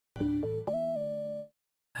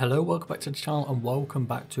Hello, welcome back to the channel and welcome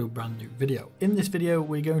back to a brand new video. In this video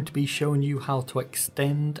we're going to be showing you how to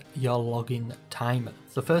extend your login timer.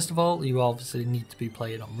 So first of all, you obviously need to be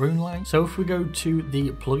playing on Runelite. So if we go to the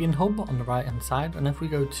plugin hub on the right hand side, and if we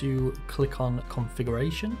go to click on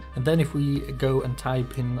configuration, and then if we go and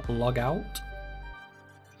type in logout,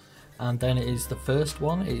 and then it is the first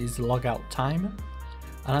one, it is logout timer.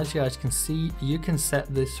 And as you guys can see, you can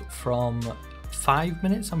set this from 5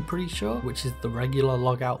 minutes, I'm pretty sure, which is the regular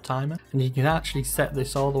logout timer, and you can actually set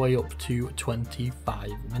this all the way up to 25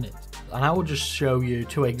 minutes. And I will just show you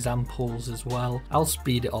two examples as well. I'll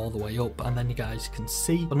speed it all the way up and then you guys can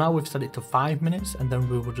see. But now we've set it to 5 minutes, and then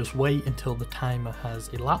we will just wait until the timer has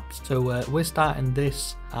elapsed. So we're starting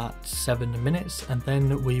this at 7 minutes, and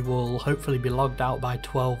then we will hopefully be logged out by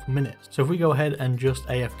 12 minutes. So if we go ahead and just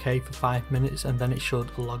AFK for 5 minutes, and then it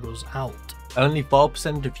should log us out. Only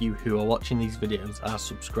 4% of you who are watching these videos are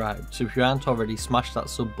subscribed, so if you aren't already, smash that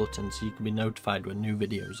sub button so you can be notified when new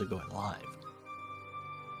videos are going live.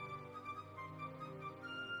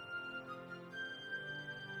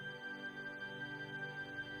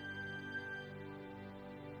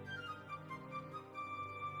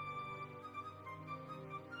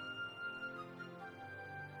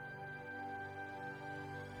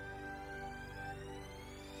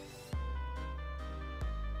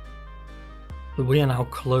 So we are now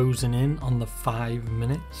closing in on the 5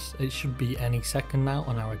 minutes. It should be any second now,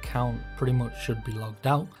 and our account pretty much should be logged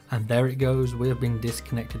out. And there it goes, we have been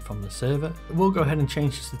disconnected from the server. We'll go ahead and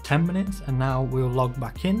change this to 10 minutes, and now we'll log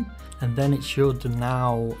back in, and then it should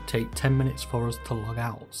now take 10 minutes for us to log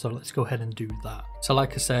out. So let's go ahead and do that. So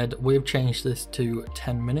like I said, we've changed this to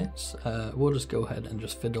 10 minutes. We'll just go ahead and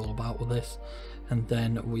just fiddle about with this, and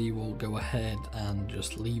then we will go ahead and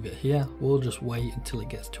just leave it here. We'll just wait until it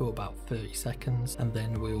gets to about 30 seconds, and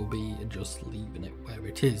then we'll be just leaving it where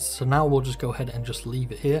it is. So now we'll just go ahead and just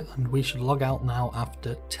leave it here, and we should log out now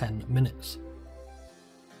after 10 minutes.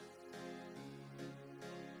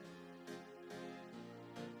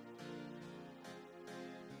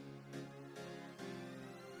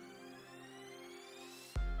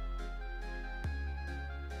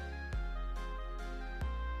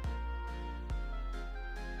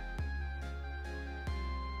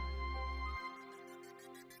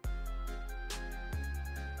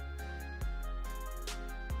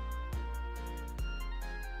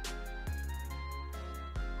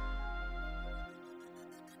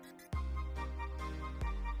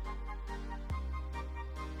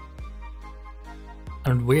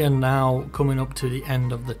 And we are now coming up to the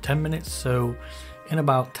end of the 10 minutes, so in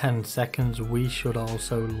about 10 seconds we should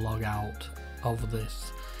also log out of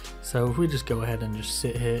this. So if we just go ahead and just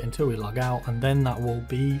sit here until we log out, and then that will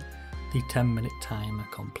be the 10-minute timer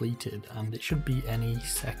completed, and it should be any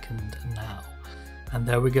second now. And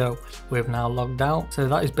there we go, we have now logged out. So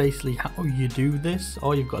that is basically how you do this.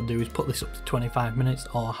 All you've got to do is put this up to 25 minutes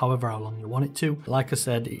or however how long you want it to. Like I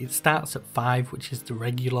said, it starts at 5, which is the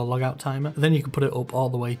regular logout timer. Then you can put it up all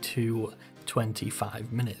the way to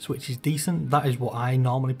 25 minutes, which is decent. That is what I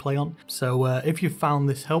normally play on. So if you found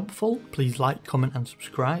this helpful, please like, comment and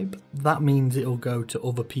subscribe. That means it'll go to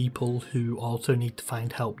other people who also need to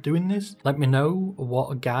find help doing this. Let me know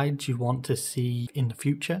what guides you want to see in the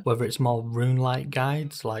future, whether it's more Runelite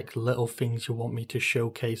guides, like little things you want me to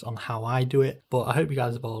showcase on how I do it. But I hope you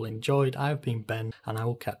guys have all enjoyed. I've been Ben, and I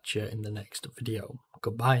will catch you in the next video.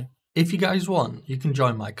 Goodbye. If you guys want, you can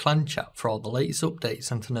join my clan chat for all the latest updates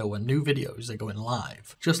and to know when new videos are going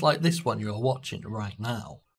live, just like this one you're watching right now.